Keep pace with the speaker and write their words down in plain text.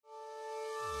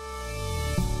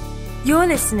You're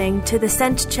listening to the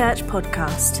Centre Church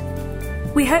podcast.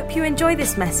 We hope you enjoy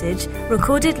this message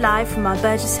recorded live from our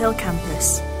Burgess Hill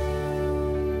campus.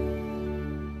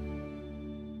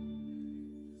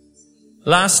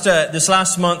 This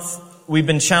last month, we've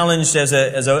been challenged as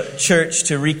a church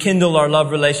to rekindle our love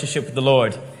relationship with the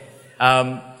Lord.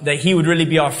 That He would really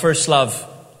be our first love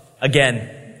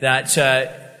again.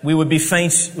 That we would be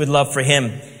faint with love for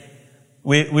Him.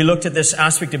 We looked at this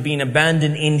aspect of being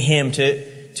abandoned in Him,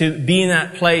 to be in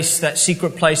that place, that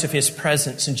secret place of His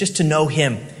presence, and just to know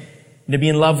Him, and to be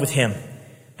in love with Him.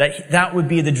 That would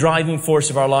be the driving force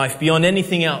of our life, beyond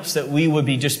anything else, that we would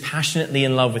be just passionately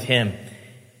in love with Him.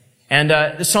 And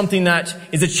it's something that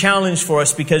is a challenge for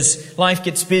us because life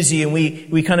gets busy and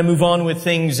we kind of move on with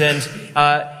things, and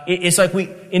it's like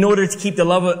in order to keep the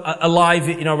love alive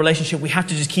in our relationship, we have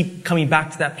to just keep coming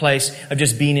back to that place of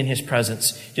just being in His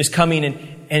presence, just coming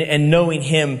and knowing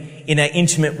Him in an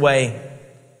intimate way.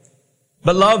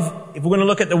 But love, if we're going to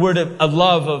look at the word of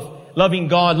love, of loving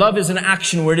God, love is an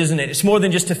action word, isn't it? It's more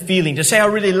than just a feeling. To say I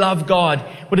really love God,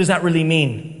 what does that really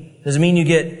mean? Does it mean you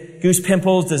get goose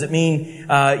pimples? Does it mean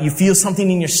you feel something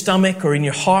in your stomach or in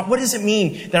your heart? What does it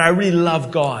mean that I really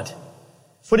love God?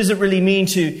 What does it really mean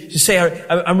to say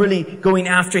I'm really going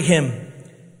after Him?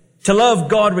 To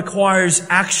love God requires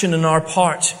action on our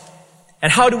part.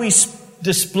 And how do we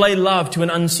display love to an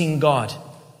unseen God?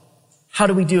 How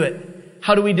do we do it?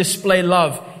 How do we display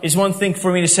love? It's one thing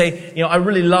for me to say, I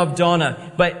really love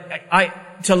Donna, but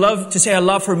to say I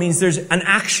love her means there's an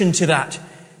action to that.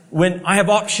 When I have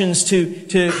options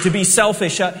to be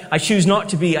selfish, I choose not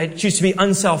to be. I choose to be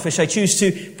unselfish. I choose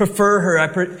to prefer her.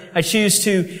 I choose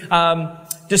to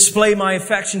display my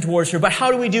affection towards her. But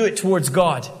how do we do it towards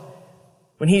God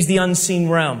when He's the unseen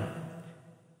realm?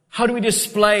 How do we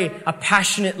display a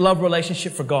passionate love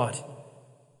relationship for God?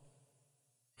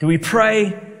 Do we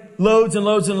pray loads and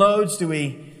loads and loads? Do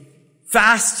we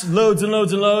fast loads and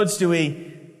loads and loads? Do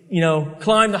we,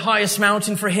 climb the highest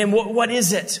mountain for Him? What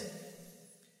is it?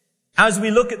 As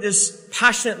we look at this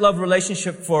passionate love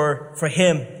relationship for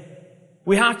Him,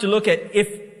 we have to look at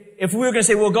if we're going to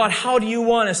say, well, God, how do you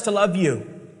want us to love you?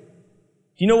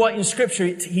 Do you know what in Scripture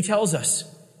He tells us?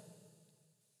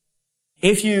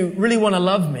 If you really want to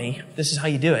love me, this is how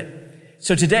you do it.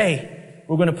 So today,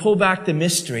 we're going to pull back the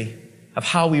mystery of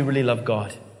how we really love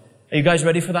God. Are you guys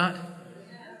ready for that?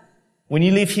 When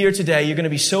you leave here today, you're going to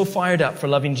be so fired up for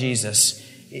loving Jesus.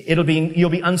 You'll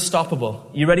be unstoppable.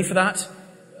 You ready for that?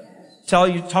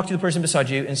 Talk to the person beside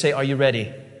you and say, are you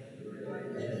ready?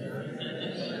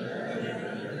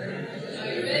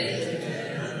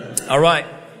 All right.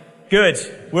 Good.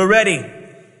 We're ready.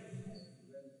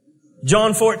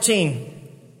 John 14.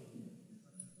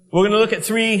 We're going to look at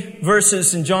 3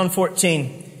 verses in John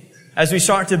 14 as we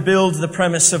start to build the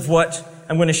premise of what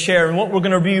I'm going to share and what we're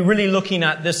going to be really looking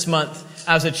at this month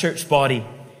as a church body.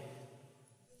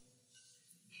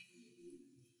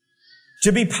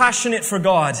 To be passionate for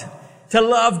God, to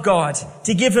love God,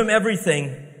 to give Him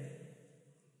everything.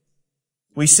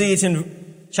 We see it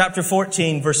in chapter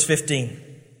 14, verse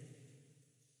 15.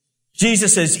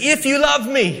 Jesus says, if you love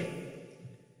me,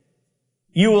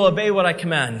 you will obey what I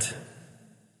command.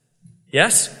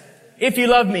 Yes? If you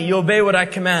love me, you obey what I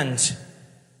command.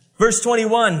 Verse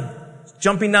 21,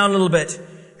 jumping down a little bit.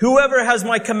 Whoever has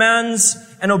my commands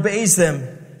and obeys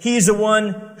them, he is the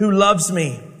one who loves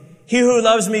me. He who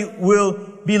loves me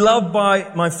will be loved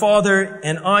by my Father,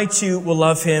 and I too will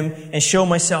love him and show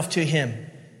myself to him.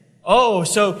 Oh,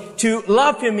 so to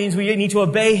love Him means we need to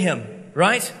obey Him,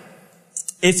 right?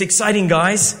 It's exciting,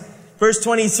 guys. Verse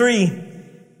 23.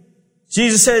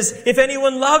 Jesus says, if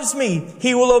anyone loves me,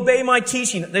 he will obey my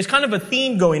teaching. There's kind of a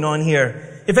theme going on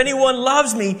here. If anyone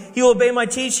loves me, he will obey my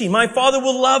teaching. My Father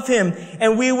will love him,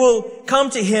 and we will come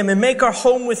to him and make our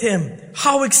home with him.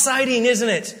 How exciting, isn't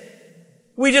it?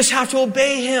 We just have to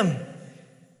obey Him.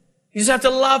 You just have to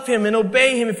love Him and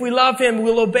obey Him. If we love Him,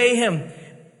 we'll obey Him.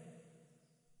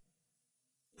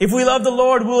 If we love the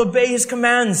Lord, we'll obey His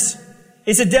commands.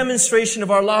 It's a demonstration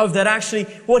of our love that actually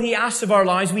what He asks of our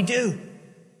lives, we do.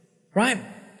 Right?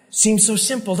 Seems so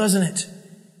simple, doesn't it?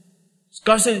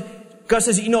 God says,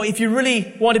 if you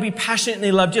really want to be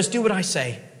passionately loved, just do what I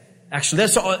say. Actually,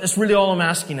 that's really all I'm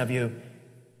asking of you.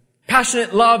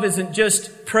 Passionate love isn't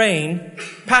just praying.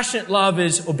 Passionate love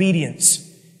is obedience.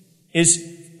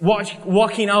 Is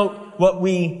walking out what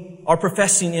we are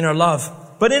professing in our love.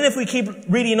 But then if we keep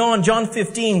reading on, John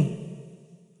 15,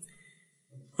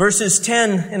 verses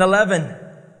 10 and 11,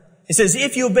 it says,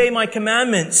 if you obey my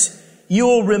commandments, you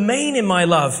will remain in my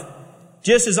love,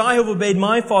 just as I have obeyed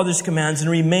my Father's commands and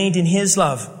remained in His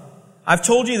love. I've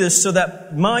told you this so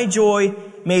that my joy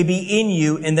may be in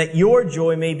you and that your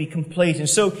joy may be complete. And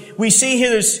so we see here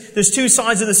there's two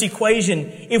sides of this equation.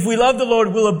 If we love the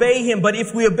Lord, we'll obey Him. But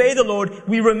if we obey the Lord,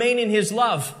 we remain in His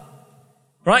love.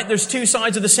 Right? There's two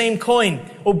sides of the same coin.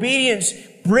 Obedience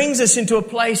brings us into a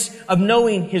place of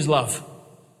knowing His love.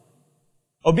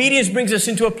 Obedience brings us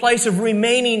into a place of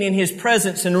remaining in His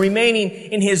presence and remaining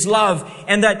in His love.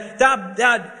 And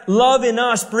that love in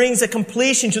us brings a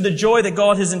completion to the joy that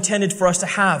God has intended for us to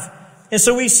have. And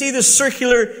so we see this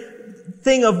circular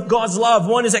thing of God's love.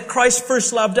 One is that Christ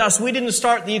first loved us. We didn't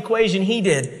start the equation, He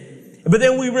did. But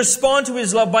then we respond to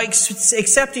His love by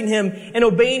accepting Him and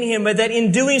obeying Him. But that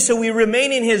in doing so, we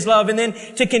remain in His love. And then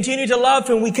to continue to love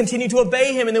Him, we continue to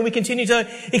obey Him. And then we continue to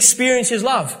experience His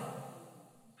love.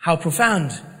 How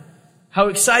profound. How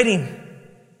exciting.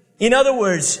 In other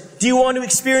words, do you want to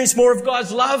experience more of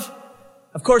God's love?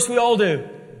 Of course we all do.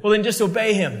 Well, then just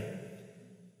obey Him.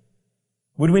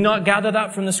 Would we not gather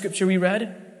that from the scripture we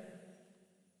read?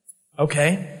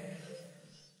 Okay.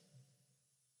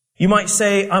 You might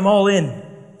say, I'm all in.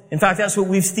 In fact, that's what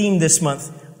we've themed this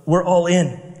month. We're all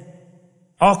in.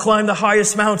 I'll climb the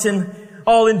highest mountain.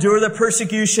 I'll endure the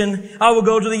persecution. I will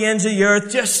go to the ends of the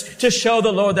earth just to show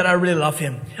the Lord that I really love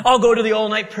Him. I'll go to the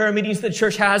all-night prayer meetings that the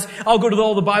church has. I'll go to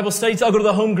all the Bible studies. I'll go to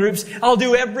the home groups. I'll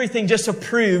do everything just to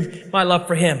prove my love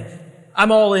for Him.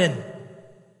 I'm all in.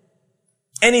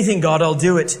 Anything, God, I'll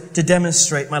do it to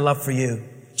demonstrate my love for You.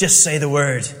 Just say the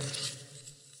word.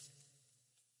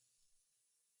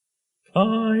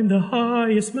 Climb the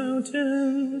highest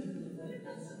mountain.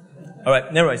 All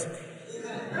right, never mind.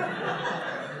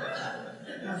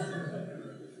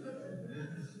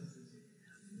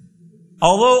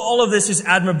 Although all of this is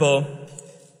admirable,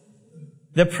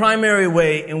 the primary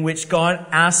way in which God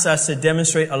asks us to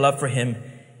demonstrate a love for Him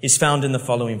is found in the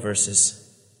following verses.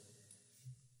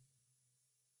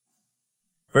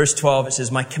 Verse 12, it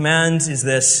says, My command is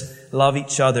this, love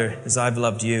each other as I've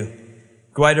loved you.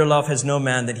 Greater love has no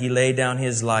man that he lay down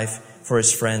his life for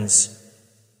his friends.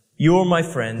 You are my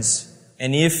friends,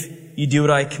 and if you do what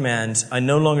I command, I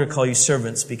no longer call you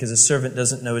servants, because a servant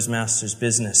doesn't know his master's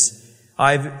business.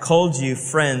 I've called you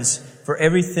friends, for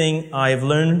everything I have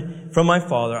learned from my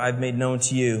Father I've made known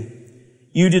to you.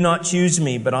 You did not choose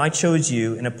me, but I chose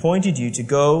you and appointed you to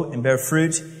go and bear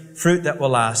fruit that will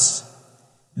last.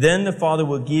 Then the Father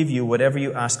will give you whatever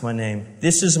you ask my name.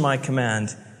 This is my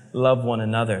command, love one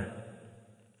another.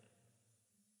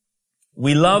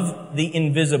 We love the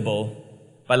invisible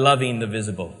by loving the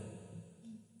visible.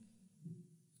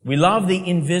 We love the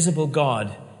invisible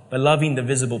God by loving the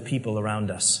visible people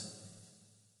around us.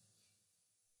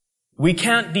 We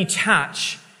can't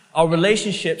detach our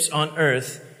relationships on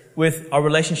earth with our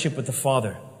relationship with the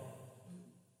Father.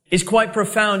 It's quite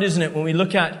profound, isn't it, when we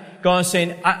look at God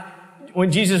saying,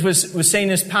 when Jesus was saying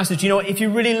this passage, if you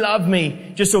really love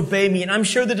me, just obey me. And I'm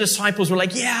sure the disciples were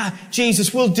like, yeah,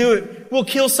 Jesus, we'll do it. We'll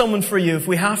kill someone for you if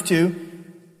we have to.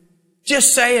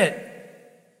 Just say it.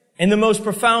 And the most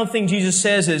profound thing Jesus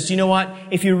says is, you know what?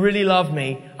 If you really love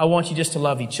me, I want you just to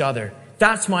love each other.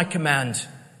 That's my command.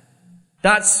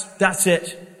 That's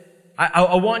it.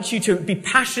 I want you to be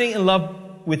passionate in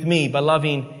love with me by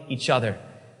loving each other.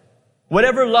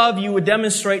 Whatever love you would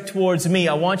demonstrate towards me,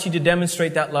 I want you to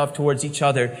demonstrate that love towards each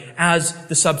other as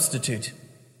the substitute.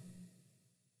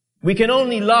 We can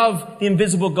only love the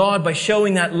invisible God by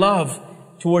showing that love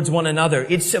towards one another.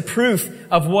 It's a proof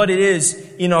of what it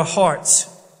is in our hearts.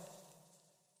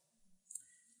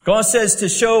 God says to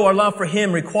show our love for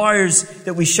Him requires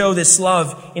that we show this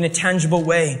love in a tangible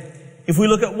way. If we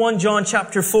look at 1 John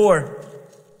chapter 4,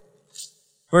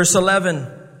 verse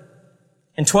 11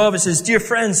 and 12, it says, Dear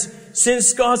friends,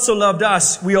 since God so loved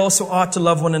us, we also ought to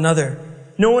love one another.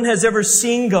 No one has ever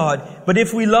seen God, but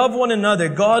if we love one another,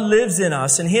 God lives in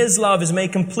us, and His love is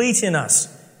made complete in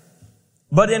us.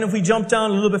 But then if we jump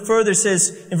down a little bit further, it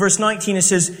says, in verse 19, it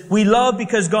says, We love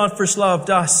because God first loved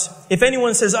us. If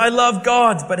anyone says, I love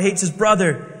God, but hates his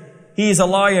brother, he is a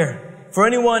liar. For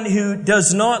anyone who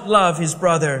does not love his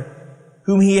brother,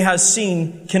 whom he has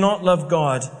seen, cannot love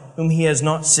God, whom he has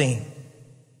not seen.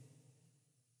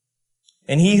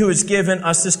 And He who has given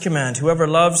us this command, whoever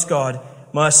loves God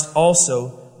must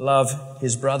also love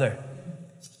his brother.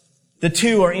 The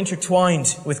two are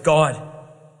intertwined with God.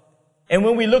 And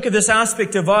when we look at this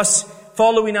aspect of us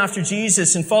following after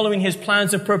Jesus and following His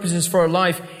plans and purposes for our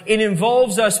life, it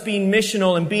involves us being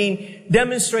missional and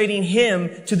demonstrating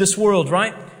Him to this world,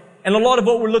 right? And a lot of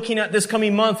what we're looking at this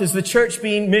coming month is the church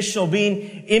being missional,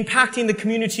 impacting the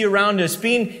community around us,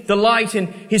 being the light in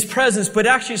His presence. But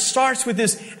actually it starts with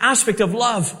this aspect of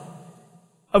love.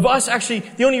 Of us actually,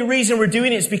 the only reason we're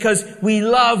doing it is because we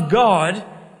love God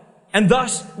And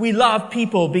thus we love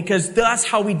people because that's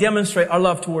how we demonstrate our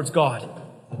love towards God.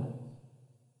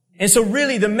 And so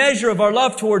really the measure of our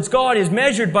love towards God is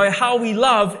measured by how we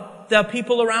love the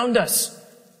people around us.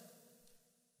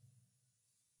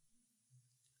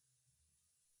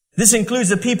 This includes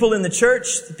the people in the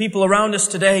church, the people around us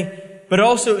today, but it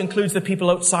also includes the people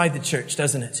outside the church,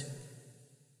 doesn't it?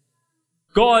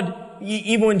 God,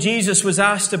 even when Jesus was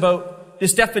asked about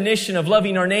this definition of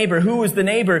loving our neighbor, who was the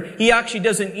neighbor, He actually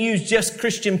doesn't use just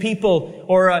Christian people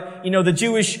or, the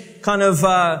Jewish kind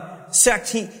of sect.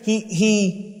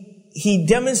 He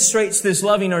demonstrates this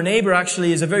loving our neighbor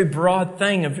actually as a very broad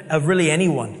thing of really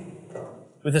anyone.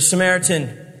 With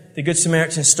the Good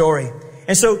Samaritan story.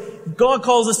 And so God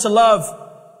calls us to love.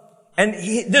 And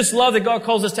this love that God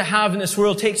calls us to have in this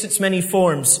world takes its many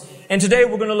forms. And today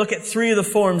we're going to look at 3 of the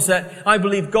forms that I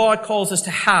believe God calls us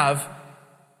to have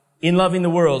in loving the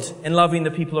world and loving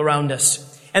the people around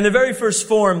us. And the very first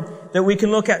form that we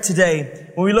can look at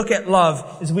today, when we look at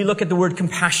love, is we look at the word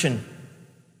compassion.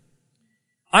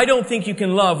 I don't think you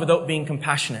can love without being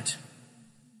compassionate.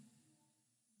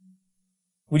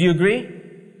 Would you agree?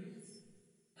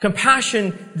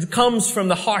 Compassion comes from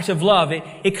the heart of love.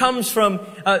 It comes from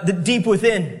the deep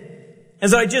within.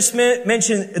 As I just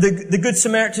mentioned, the Good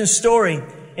Samaritan story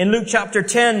in Luke chapter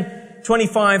 10,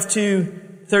 25 to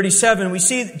 37, we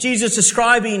see Jesus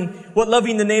describing what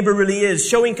loving the neighbor really is,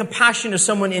 showing compassion to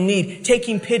someone in need,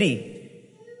 taking pity.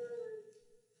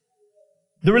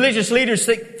 The religious leaders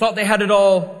thought they had it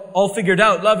all figured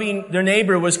out. Loving their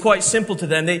neighbor was quite simple to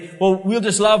them. We'll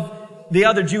just love the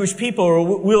other Jewish people, or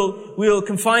we'll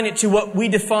confine it to what we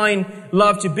define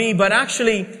love to be. But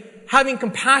actually, having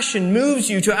compassion moves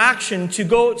you to action, to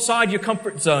go outside your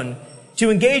comfort zone, to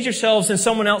engage yourselves in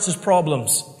someone else's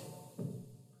problems.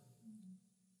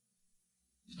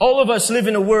 All of us live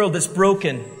in a world that's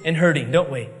broken and hurting,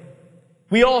 don't we?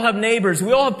 We all have neighbors.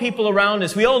 We all have people around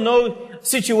us. We all know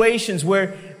situations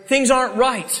where things aren't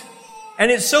right. And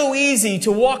it's so easy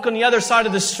to walk on the other side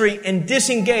of the street and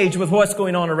disengage with what's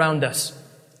going on around us.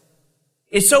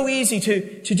 It's so easy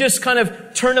to just kind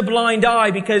of turn a blind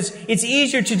eye because it's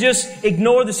easier to just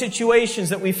ignore the situations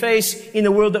that we face in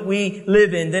the world that we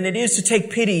live in than it is to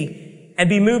take pity and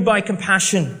be moved by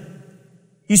compassion.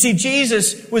 You see,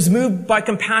 Jesus was moved by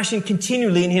compassion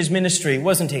continually in His ministry,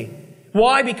 wasn't He?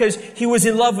 Why? Because He was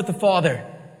in love with the Father.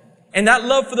 And that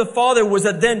love for the Father was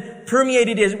that then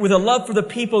permeated with a love for the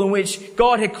people in which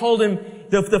God had called Him,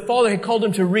 the Father had called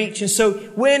Him to reach. And so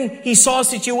when He saw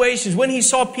situations, when He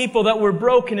saw people that were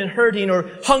broken and hurting or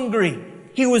hungry,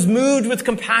 He was moved with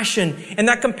compassion. And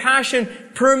that compassion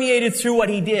permeated through what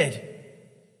He did.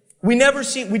 We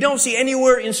don't see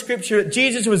anywhere in Scripture that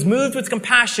Jesus was moved with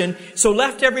compassion, so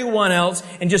left everyone else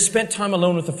and just spent time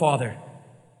alone with the Father.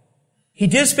 He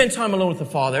did spend time alone with the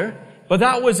Father, but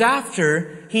that was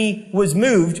after He was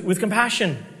moved with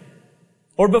compassion.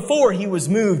 Or before He was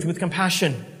moved with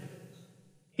compassion.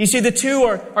 You see, the two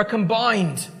are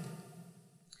combined.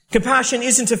 Compassion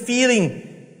isn't a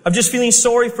feeling of just feeling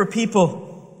sorry for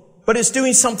people, but it's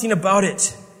doing something about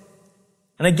it.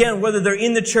 And again, whether they're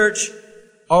in the church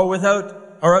or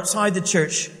outside the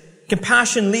church,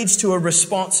 compassion leads to a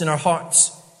response in our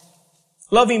hearts.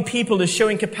 Loving people is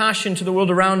showing compassion to the world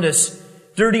around us,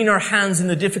 dirtying our hands in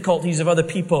the difficulties of other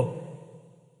people.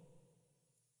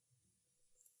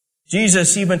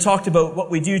 Jesus even talked about what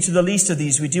we do to the least of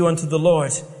these, we do unto the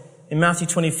Lord in Matthew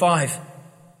 25.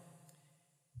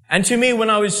 And to me, when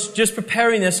I was just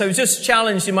preparing this, I was just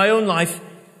challenged in my own life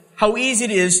how easy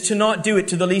it is to not do it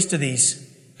to the least of these,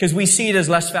 because we see it as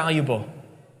less valuable.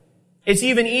 It's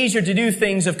even easier to do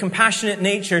things of compassionate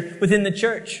nature within the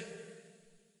church.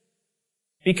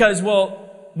 Because,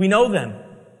 we know them.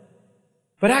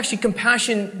 But actually,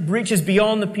 compassion reaches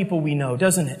beyond the people we know,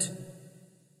 doesn't it?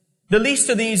 The least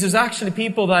of these is actually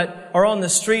people that are on the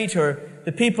street or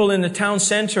the people in the town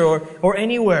center or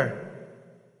anywhere.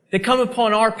 They come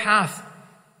upon our path.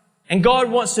 And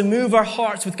God wants to move our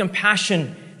hearts with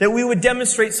compassion, that we would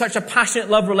demonstrate such a passionate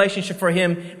love relationship for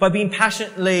Him by being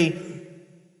passionately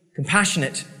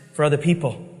compassionate for other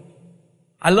people.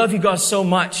 I love you, God, so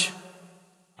much.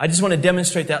 I just want to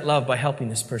demonstrate that love by helping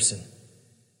this person.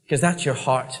 Because that's your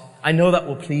heart. I know that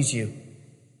will please you.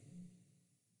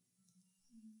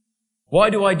 Why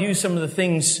do I do some of the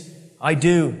things I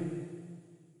do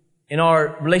in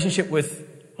our relationship with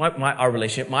my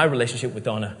relationship with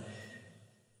Donna?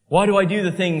 Why do I do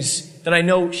the things that I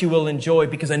know she will enjoy?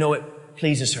 Because I know it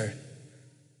pleases her.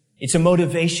 It's a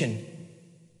motivation.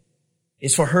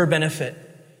 It's for her benefit.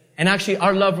 And actually,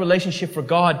 our love relationship for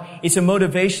God, it's a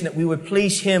motivation that we would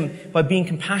please Him by being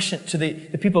compassionate to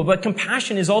the people. But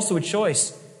compassion is also a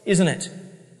choice, isn't it?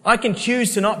 I can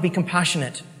choose to not be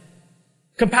compassionate.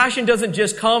 Compassion doesn't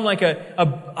just come like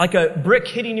a brick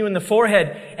hitting you in the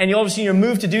forehead and you're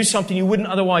moved to do something you wouldn't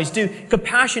otherwise do.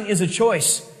 Compassion is a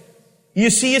choice. You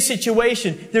see a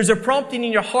situation, there's a prompting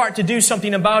in your heart to do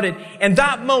something about it, and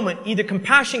that moment, either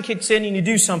compassion kicks in and you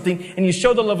do something and you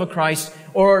show the love of Christ,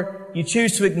 or you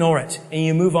choose to ignore it and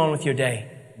you move on with your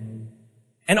day.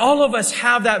 And all of us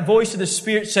have that voice of the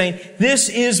Spirit saying, this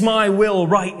is my will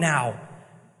right now.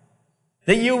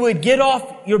 That you would get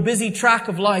off your busy track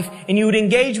of life and you would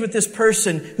engage with this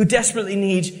person who desperately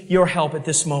needs your help at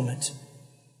this moment.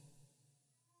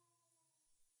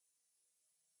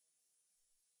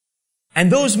 And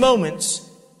those moments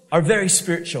are very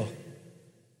spiritual.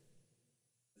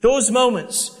 Those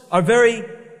moments are very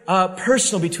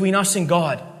personal between us and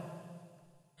God.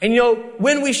 And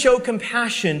when we show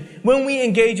compassion, when we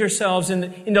engage ourselves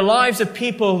in the lives of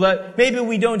people that maybe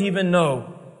we don't even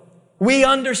know, we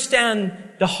understand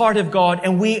the heart of God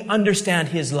and we understand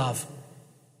His love.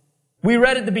 We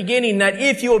read at the beginning that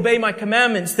if you obey my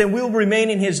commandments, then we'll remain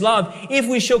in His love. If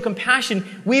we show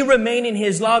compassion, we remain in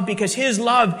His love because His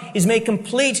love is made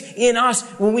complete in us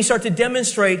when we start to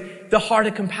demonstrate the heart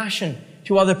of compassion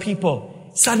to other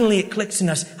people. Suddenly it clicks in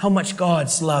us how much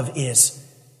God's love is.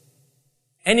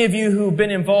 Any of you who've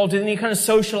been involved in any kind of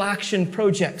social action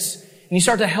projects, and you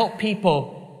start to help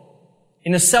people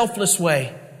in a selfless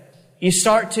way, you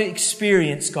start to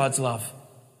experience God's love.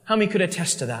 How many could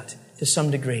attest to that to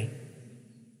some degree?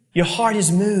 Your heart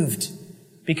is moved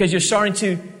because you're starting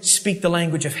to speak the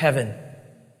language of heaven.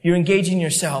 You're engaging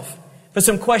yourself. But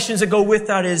some questions that go with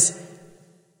that is,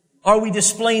 are we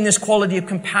displaying this quality of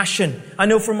compassion? I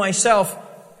know for myself,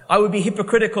 I would be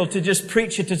hypocritical to just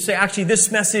preach it, to say, actually,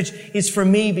 this message is for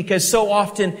me because so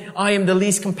often I am the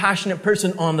least compassionate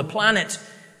person on the planet.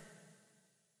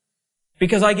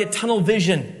 Because I get tunnel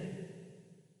vision.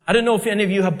 I don't know if any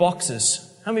of you have boxes.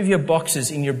 How many of you have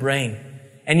boxes in your brain?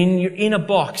 And in a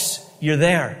box, you're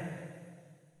there.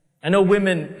 I know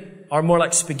women are more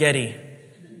like spaghetti.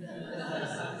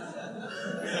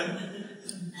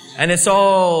 And it's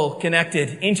all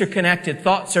connected, interconnected.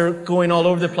 Thoughts are going all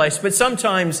over the place. But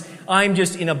sometimes I'm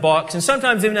just in a box. And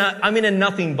sometimes I'm in a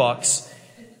nothing box.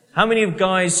 How many of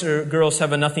guys or girls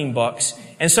have a nothing box?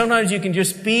 And sometimes you can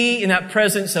just be in that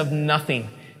presence of nothing.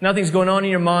 Nothing's going on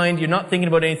in your mind. You're not thinking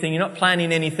about anything. You're not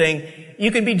planning anything. You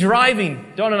can be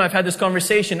driving. Dawn and I have had this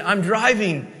conversation. I'm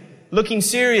driving, looking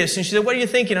serious. And she said, what are you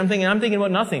thinking? I'm thinking about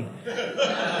nothing.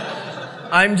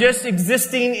 I'm just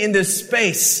existing in this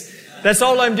space. That's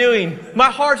all I'm doing. My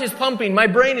heart is pumping. My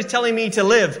brain is telling me to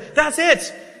live. That's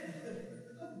it.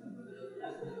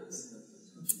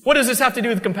 What does this have to do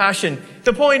with compassion?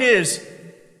 The point is,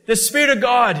 the Spirit of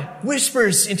God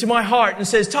whispers into my heart and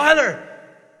says, Tyler,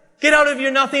 get out of your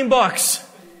nothing box.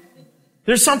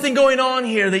 There's something going on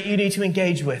here that you need to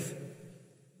engage with.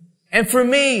 And for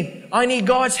me, I need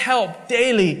God's help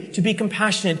daily to be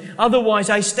compassionate. Otherwise,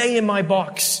 I stay in my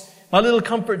box, my little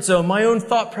comfort zone, my own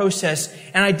thought process,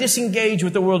 and I disengage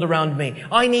with the world around me.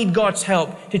 I need God's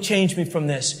help to change me from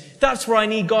this. That's where I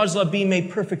need God's love being made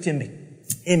perfect in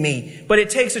me. But it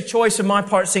takes a choice on my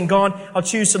part saying, God, I'll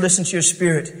choose to listen to your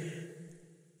Spirit.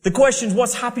 The question is,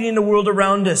 what's happening in the world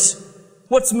around us?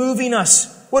 What's moving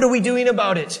us? What are we doing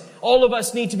about it? All of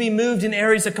us need to be moved in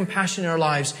areas of compassion in our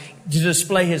lives to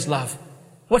display His love.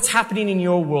 What's happening in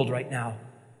your world right now?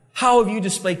 How have you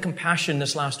displayed compassion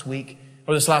this last week,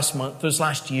 or this last month, or this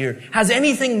last year? Has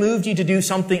anything moved you to do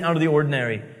something out of the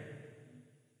ordinary?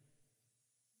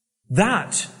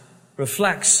 That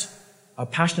reflects a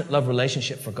passionate love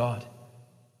relationship for God.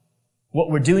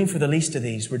 What we're doing for the least of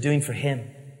these, we're doing for Him.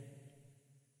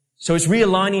 So it's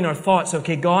realigning our thoughts.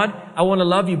 Okay, God, I want to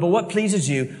love you, but what pleases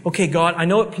you? Okay, God, I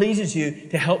know it pleases you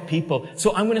to help people,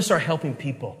 so I'm going to start helping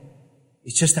people.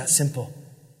 It's just that simple.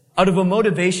 Out of a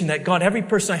motivation that, God, every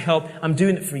person I help, I'm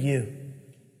doing it for you.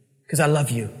 Because I love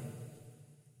you.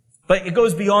 But it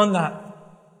goes beyond that.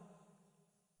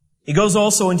 It goes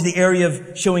also into the area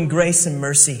of showing grace and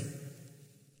mercy.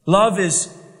 Love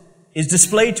is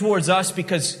displayed towards us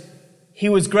because He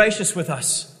was gracious with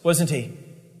us, wasn't He?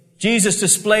 Jesus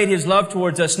displayed His love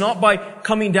towards us not by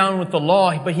coming down with the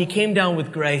law, but He came down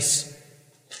with grace.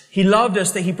 He loved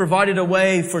us that He provided a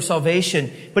way for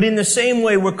salvation. But in the same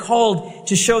way, we're called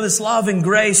to show this love and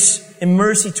grace and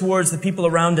mercy towards the people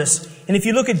around us. And if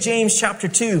you look at James chapter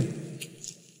 2,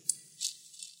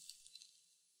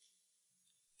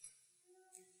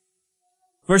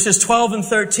 verses 12 and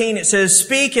 13, it says,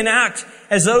 speak and act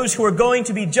as those who are going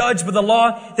to be judged by the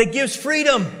law that gives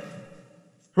freedom.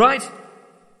 Right?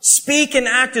 Speak and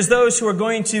act as those who are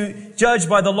going to judge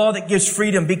by the law that gives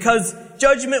freedom, because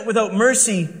judgment without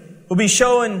mercy will be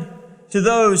shown to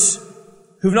those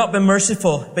who've not been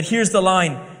merciful. But here's the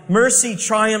line. Mercy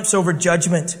triumphs over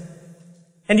judgment.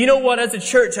 And you know what? As a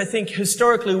church, I think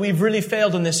historically we've really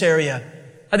failed in this area.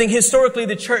 I think historically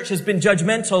the church has been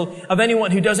judgmental of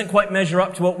anyone who doesn't quite measure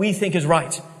up to what we think is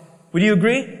right. Would you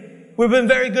agree? We've been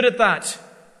very good at that.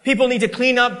 People need to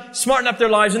clean up, smarten up their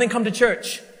lives, and then come to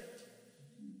church.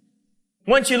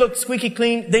 Once you look squeaky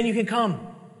clean, then you can come.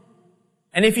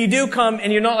 And if you do come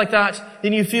and you're not like that,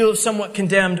 then you feel somewhat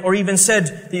condemned, or even said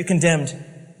that you're condemned.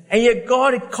 And yet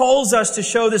God calls us to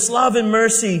show this love and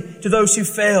mercy to those who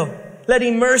fail,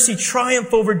 letting mercy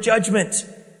triumph over judgment.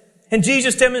 And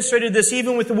Jesus demonstrated this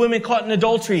even with the woman caught in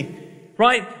adultery,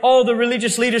 right? All the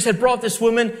religious leaders had brought this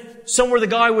woman somewhere the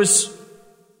guy was,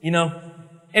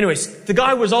 anyways, the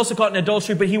guy was also caught in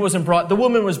adultery, but he wasn't brought. The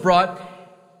woman was brought.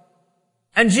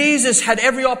 And Jesus had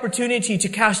every opportunity to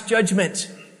cast judgment,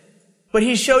 but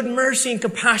he showed mercy and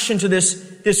compassion to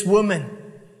this woman.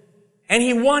 And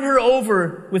he won her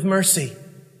over with mercy.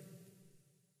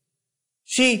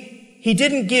 He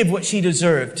didn't give what she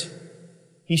deserved.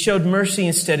 He showed mercy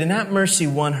instead, and that mercy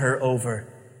won her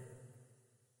over.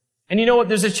 And you know what?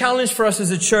 There's a challenge for us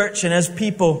as a church and as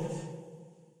people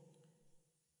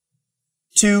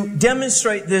to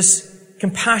demonstrate this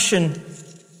compassion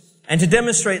and to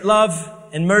demonstrate love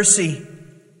and mercy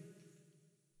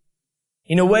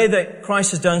in a way that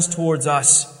Christ has done towards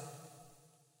us.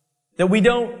 That we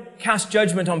don't cast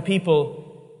judgment on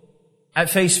people at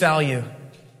face value,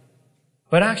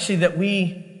 but actually that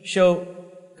we show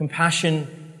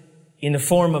compassion in the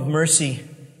form of mercy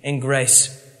and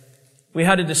grace. We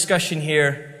had a discussion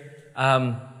here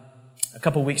a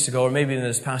couple of weeks ago, or maybe in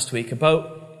this past week,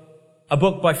 about a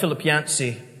book by Philip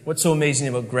Yancey, What's So Amazing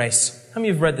About Grace. How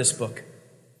many have read this book?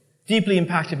 Deeply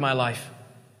impacted my life.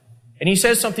 And he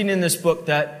says something in this book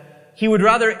that he would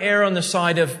rather err on the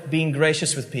side of being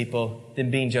gracious with people than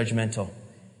being judgmental.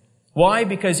 Why?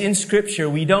 Because in Scripture,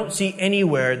 we don't see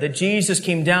anywhere that Jesus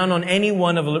came down on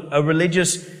anyone of a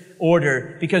religious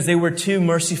order because they were too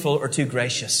merciful or too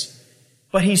gracious.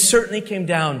 But he certainly came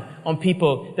down on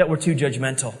people that were too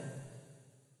judgmental.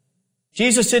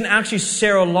 Jesus didn't actually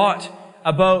share a lot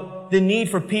about the need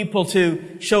for people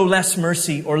to show less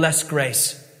mercy or less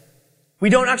grace. We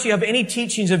don't actually have any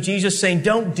teachings of Jesus saying,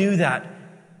 don't do that.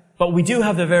 But we do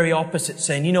have the very opposite,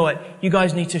 saying, you know what, you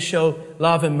guys need to show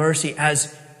love and mercy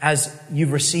as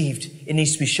you've received. It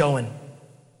needs to be shown.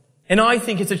 And I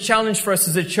think it's a challenge for us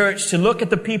as a church to look at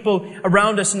the people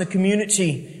around us in the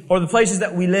community or the places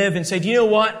that we live and say, do you know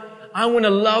what? I want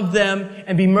to love them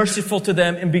and be merciful to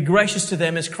them and be gracious to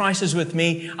them as Christ is with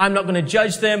me. I'm not going to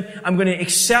judge them. I'm going to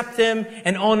accept them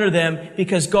and honor them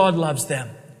because God loves them.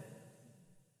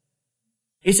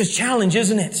 It's a challenge,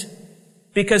 isn't it?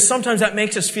 Because sometimes that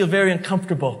makes us feel very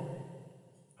uncomfortable.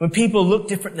 When people look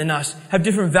different than us, have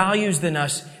different values than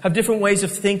us, have different ways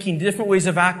of thinking, different ways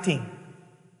of acting.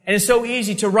 And it's so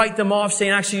easy to write them off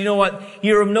saying, actually, you know what?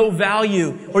 You're of no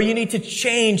value, or you need to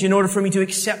change in order for me to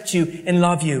accept you and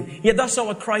love you. Yet that's not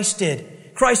what Christ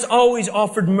did. Christ always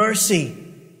offered mercy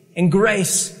and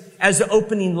grace as the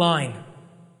opening line.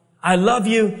 I love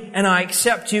you and I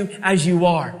accept you as you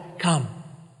are. Come.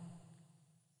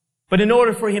 But in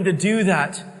order for him to do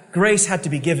that, grace had to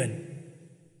be given.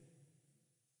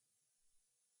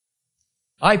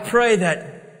 I pray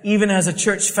that even as a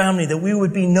church family, that we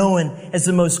would be known as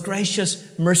the most gracious,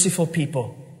 merciful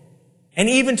people. And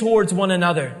even towards one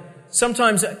another.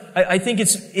 Sometimes I think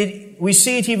we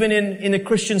see it even in the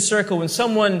Christian circle when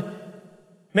someone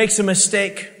makes a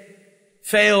mistake,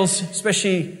 fails,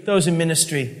 especially those in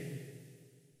ministry.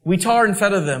 We tar and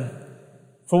feather them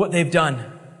for what they've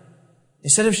done.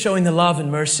 Instead of showing the love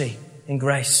and mercy and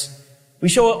grace, we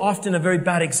show often a very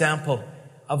bad example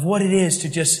of what it is to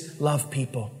just love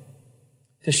people,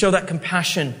 to show that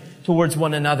compassion towards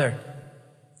one another.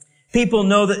 People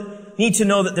need to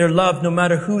know that they're loved no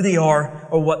matter who they are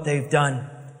or what they've done.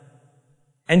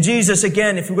 And Jesus,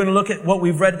 again, if we're going to look at what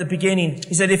we've read at the beginning,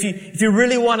 he said, if you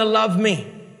really want to love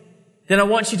me, then I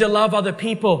want you to love other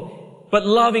people. But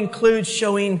love includes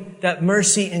showing that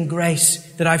mercy and grace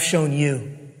that I've shown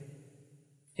you.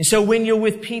 And so when you're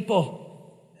with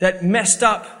people that messed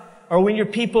up, or when you're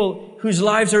people whose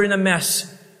lives are in a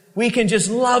mess, we can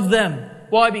just love them.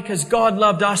 Why? Because God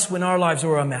loved us when our lives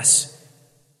were a mess.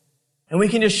 And we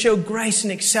can just show grace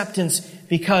and acceptance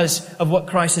because of what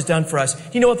Christ has done for us.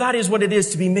 You know what? That is what it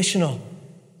is to be missional.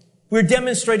 We're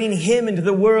demonstrating Him into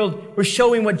the world. We're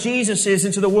showing what Jesus is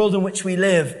into the world in which we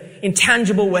live in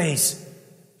tangible ways.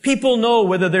 People know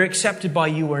whether they're accepted by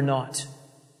you or not.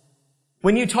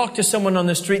 When you talk to someone on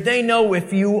the street, they know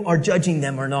if you are judging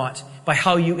them or not by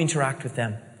how you interact with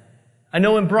them. I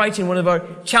know in Brighton, one of our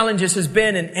challenges has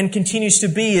been and continues to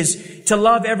be is to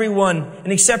love everyone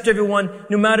and accept everyone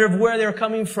no matter where they're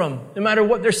coming from, no matter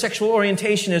what their sexual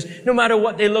orientation is, no matter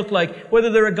what they look like, whether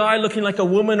they're a guy looking like a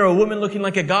woman or a woman looking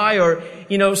like a guy or,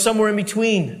 somewhere in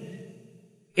between.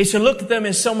 It's to look at them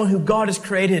as someone who God has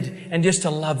created and just to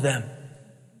love them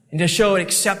and to show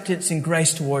acceptance and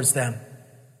grace towards them.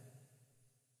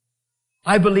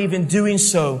 I believe in doing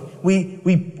so, we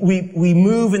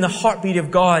move in the heartbeat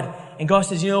of God. And God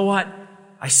says, you know what?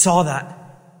 I saw that.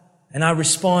 And I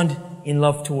respond in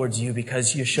love towards you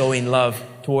because you're showing love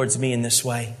towards me in this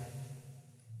way.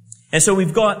 And so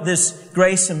we've got this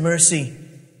grace and mercy.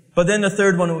 But then the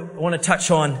third one I want to touch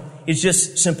on is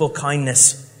just simple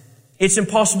kindness. It's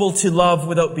impossible to love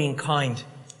without being kind.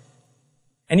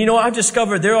 And I've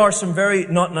discovered there are some very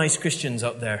not nice Christians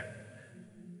out there.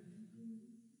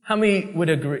 How many would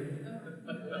agree?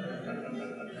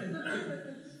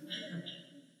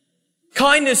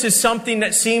 Kindness is something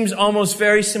that seems almost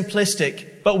very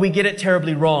simplistic, but we get it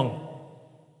terribly wrong.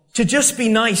 To just be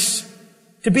nice,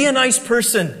 to be a nice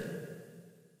person.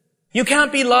 You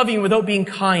can't be loving without being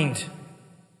kind.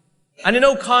 And I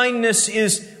know kindness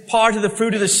is part of the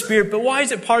fruit of the Spirit, but why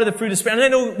is it part of the fruit of the Spirit? And I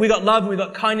know we got love and we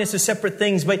got kindness as separate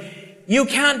things, but you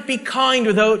can't be you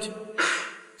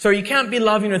can't be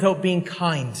loving without being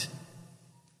kind.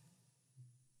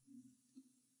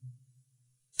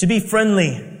 To be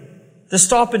friendly. To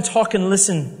stop and talk and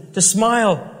listen. To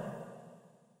smile.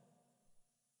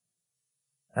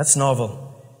 That's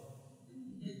novel.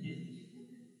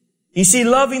 You see,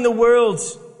 loving the world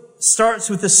starts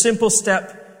with the simple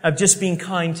step of just being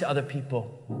kind to other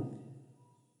people.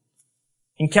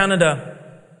 In Canada,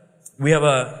 we have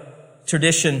a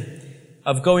tradition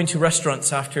of going to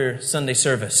restaurants after Sunday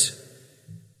service.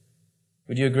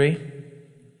 Would you agree?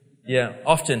 Yeah,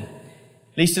 often.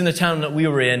 At least in the town that we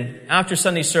were in, after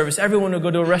Sunday service, everyone would go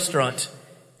to a restaurant,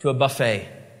 to a buffet,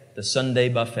 the Sunday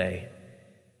buffet.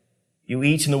 You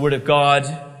eat in the Word of God,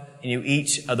 and you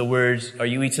eat of the Word, or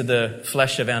you eat of the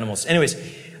flesh of animals. Anyways,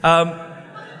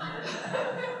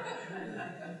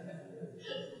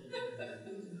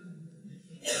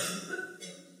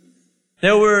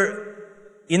 there were,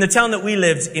 in the town that we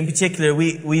lived, in particular,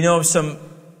 we know of some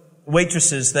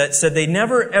waitresses that said they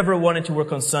never ever wanted to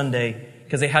work on Sunday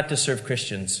because they had to serve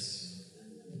Christians.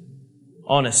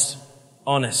 Honest.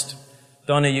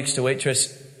 Donna used to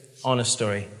waitress. Honest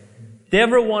story. They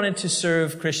never wanted to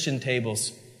serve Christian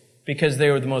tables because they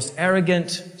were the most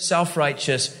arrogant,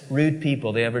 self-righteous, rude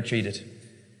people they ever treated.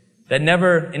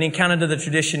 And in Canada the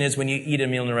tradition is when you eat a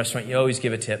meal in a restaurant, you always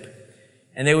give a tip.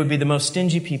 And they would be the most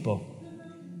stingy people.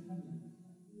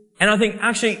 And I think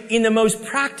actually in the most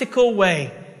practical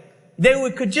way,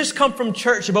 they could just come from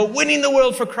church about winning the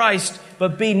world for Christ,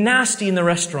 but be nasty in the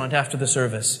restaurant after the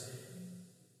service.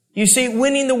 You see,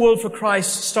 winning the world for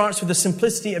Christ starts with the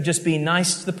simplicity of just being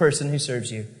nice to the person who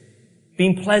serves you.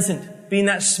 Being pleasant, being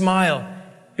that smile,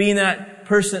 being that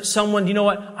person, that someone, you know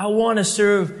what, I want to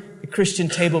serve the Christian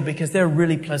table because they're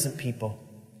really pleasant people.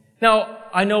 Now,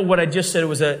 I know what I just said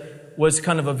was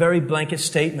kind of a very blanket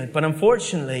statement, but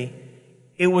unfortunately,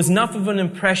 it was enough of an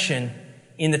impression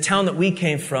in the town that we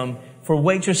came from for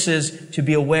waitresses to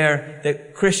be aware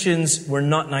that Christians were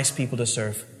not nice people to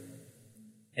serve.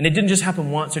 And it didn't just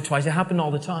happen once or twice, it happened all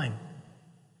the time.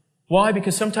 Why?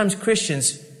 Because sometimes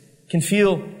Christians can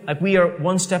feel like we are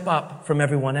one step up from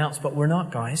everyone else, but we're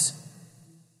not, guys.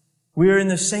 We're in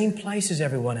the same place as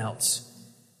everyone else.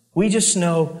 We just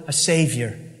know a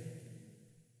Savior.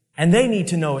 And they need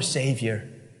to know a Savior.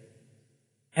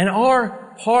 And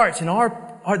our part and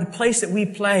the place that we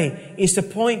play is to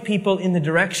point people in the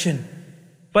direction.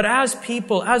 But as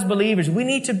people, as believers, we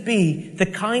need to be the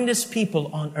kindest people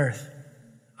on earth.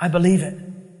 I believe it.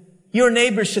 Your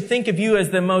neighbors should think of you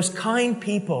as the most kind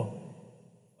people.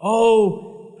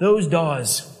 Oh, those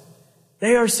Daws.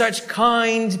 They are such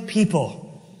kind people.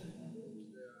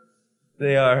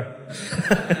 They are.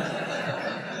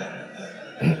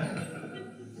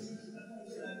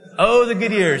 Oh, the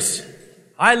Goodyears.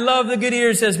 I love the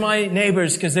Goodyears as my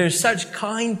neighbors because they're such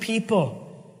kind people.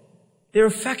 They're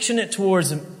affectionate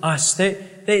towards us.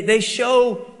 They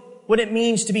show what it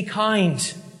means to be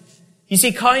kind. You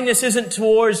see, kindness isn't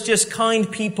towards just kind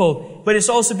people, but it's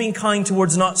also being kind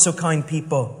towards not so kind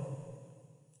people.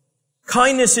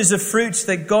 Kindness is a fruit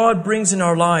that God brings in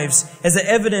our lives as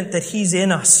evident that He's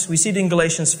in us. We see it in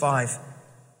Galatians 5.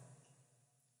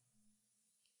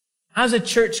 As a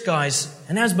church, guys,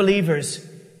 and as believers,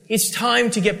 it's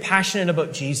time to get passionate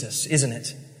about Jesus, isn't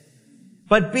it?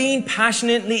 But being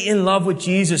passionately in love with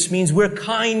Jesus means we're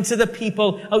kind to the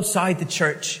people outside the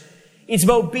church. It's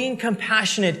about being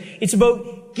compassionate. It's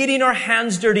about getting our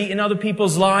hands dirty in other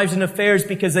people's lives and affairs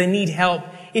because they need help.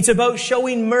 It's about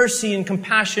showing mercy and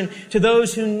compassion to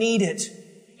those who need it.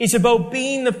 It's about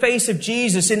being the face of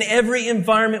Jesus in every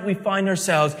environment we find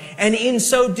ourselves. And in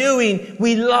so doing,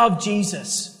 we love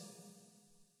Jesus.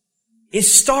 It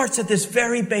starts at this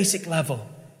very basic level.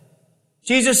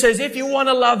 Jesus says, if you want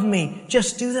to love me,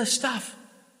 just do this stuff.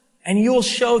 And you'll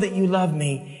show that you love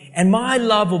me. And my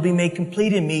love will be made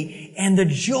complete in me. And the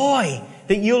joy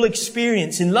that you'll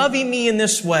experience in loving me in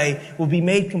this way will be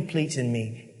made complete in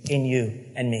me, in you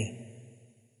and me.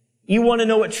 You want to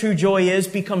know what true joy is?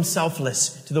 Become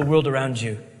selfless to the world around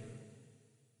you.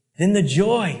 Then the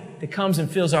joy that comes and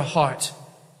fills our heart,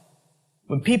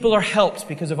 when people are helped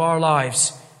because of our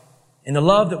lives and the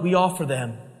love that we offer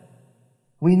them,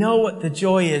 we know what the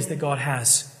joy is that God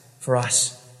has for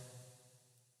us.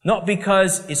 Not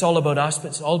because it's all about us, but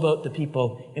it's all about the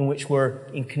people in which we're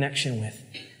in connection with.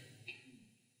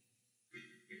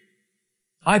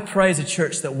 I pray as a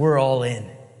church that we're all in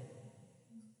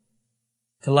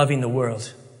to loving the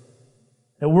world.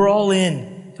 That we're all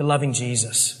in to loving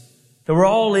Jesus. That we're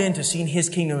all in to seeing His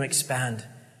kingdom expand.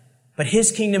 But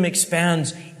His kingdom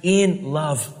expands in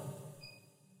love.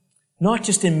 Not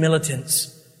just in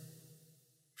militance.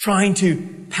 Trying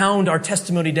to pound our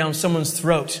testimony down someone's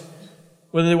throat,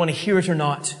 whether they want to hear it or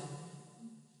not.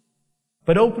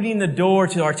 But opening the door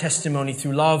to our testimony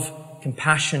through love,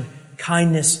 compassion,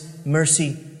 kindness,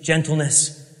 mercy,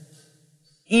 gentleness,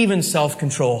 even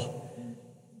self-control.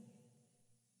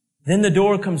 Then the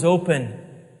door comes open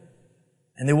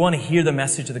and they want to hear the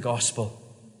message of the gospel.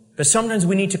 But sometimes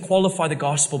we need to qualify the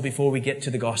gospel before we get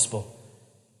to the gospel.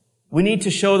 We need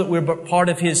to show that we're part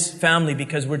of His family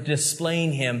because we're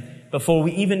displaying Him before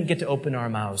we even get to open our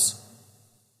mouths.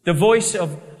 The voice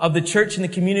of the church and the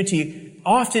community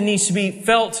often needs to be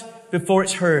felt before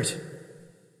it's heard.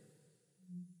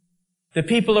 The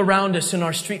people around us in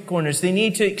our street corners, they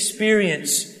need to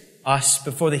experience us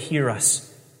before they hear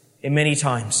us in many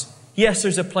times. Yes,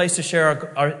 there's a place to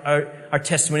share our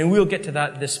testimony. We'll get to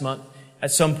that this month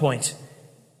at some point.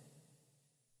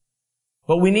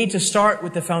 But we need to start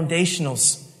with the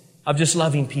foundationals of just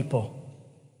loving people.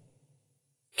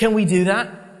 Can we do that?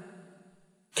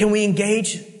 Can we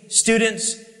engage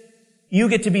students? You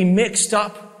get to be mixed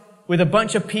up with a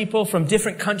bunch of people from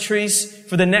different countries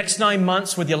for the next 9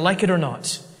 months, whether you like it or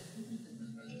not.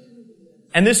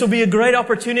 And this will be a great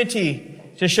opportunity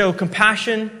to show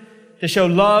compassion, to show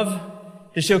love,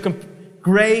 to show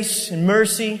grace and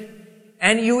mercy.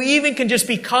 And you even can just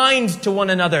be kind to one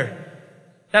another.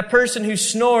 That person who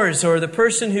snores or the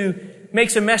person who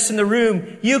makes a mess in the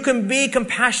room, you can be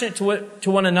compassionate to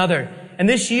one another. And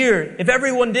this year, if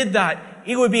everyone did that,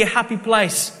 it would be a happy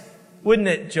place. Wouldn't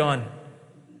it, John?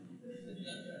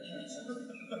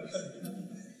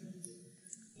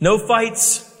 No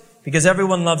fights, because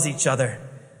everyone loves each other.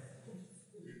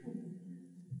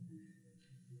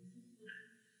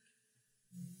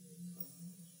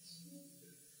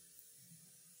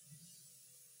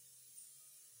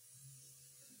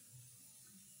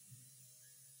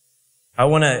 I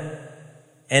want to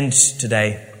end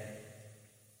today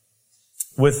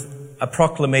with a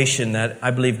proclamation that I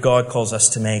believe God calls us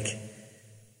to make.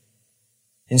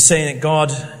 In saying that,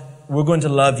 God, we're going to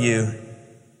love you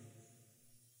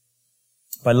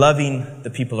by loving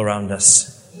the people around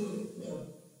us.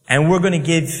 And we're going to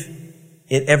give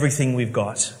it everything we've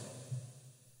got.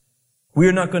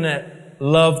 We're not going to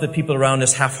love the people around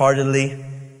us half-heartedly.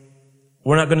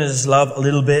 We're not going to just love a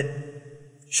little bit,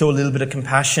 show a little bit of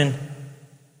compassion.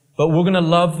 But we're going to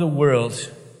love the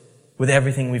world with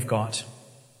everything we've got.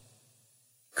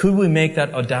 Could we make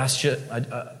that audacious,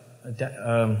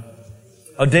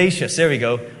 there we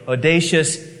go,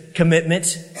 audacious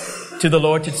commitment to the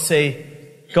Lord to say,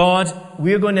 God,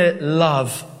 we're going to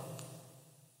love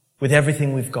with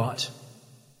everything we've got.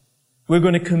 We're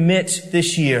going to commit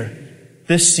this year,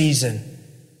 this season,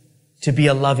 to be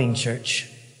a loving church.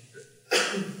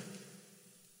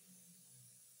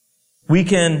 We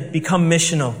can become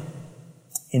missional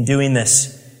in doing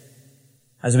this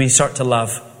as we start to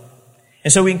love.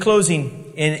 And so in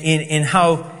closing, in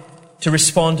how to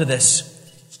respond to this,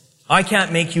 I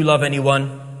can't make you love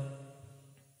anyone.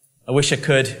 I wish I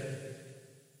could.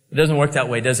 It doesn't work that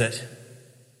way, does it?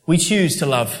 We choose to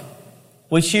love.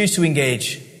 We choose to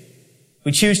engage.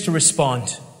 We choose to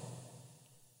respond.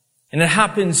 And it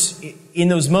happens in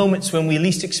those moments when we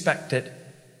least expect it.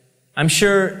 I'm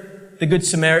sure the Good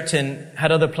Samaritan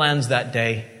had other plans that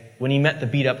day when he met the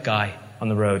beat-up guy on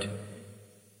the road.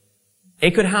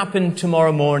 It could happen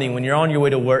tomorrow morning when you're on your way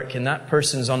to work and that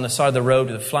person's on the side of the road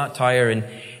with a flat tire.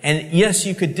 And yes,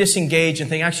 you could disengage and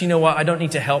think, actually, you know what? I don't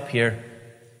need to help here.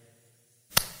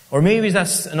 Or maybe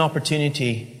that's an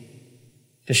opportunity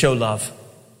to show love.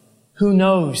 Who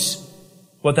knows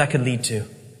what that could lead to?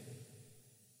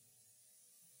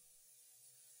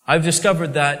 I've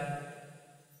discovered that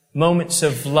moments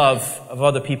of love of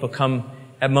other people come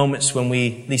at moments when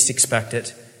we least expect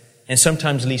it and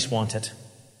sometimes least want it.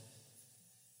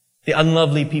 The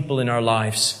unlovely people in our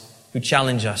lives who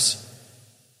challenge us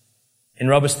and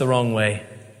rub us the wrong way.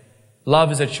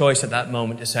 Love is a choice at that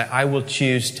moment to say, I will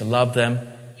choose to love them,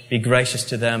 be gracious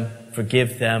to them,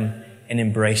 forgive them, and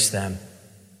embrace them.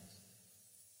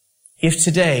 If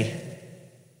today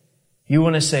you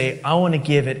want to say, I want to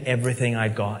give it everything I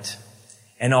got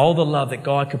and all the love that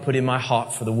God could put in my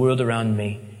heart for the world around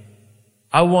me,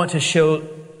 I want to show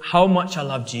how much I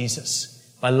love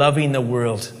Jesus by loving the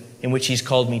world in which He's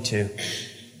called me to.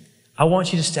 I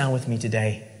want you to stand with me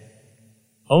today.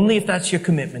 Only if that's your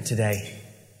commitment today,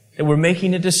 that we're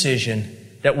making a decision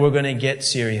that we're going to get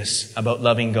serious about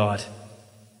loving God.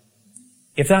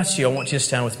 If that's you, I want you to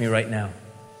stand with me right now.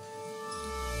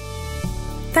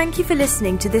 Thank you for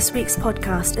listening to this week's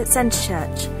podcast at Centre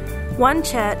Church. One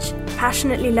church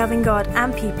passionately loving God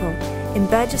and people in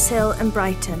Burgess Hill and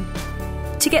Brighton.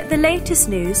 To get the latest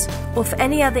news or for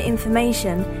any other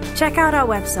information, check out our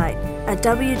website at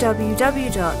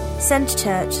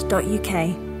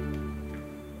www.centrechurch.uk.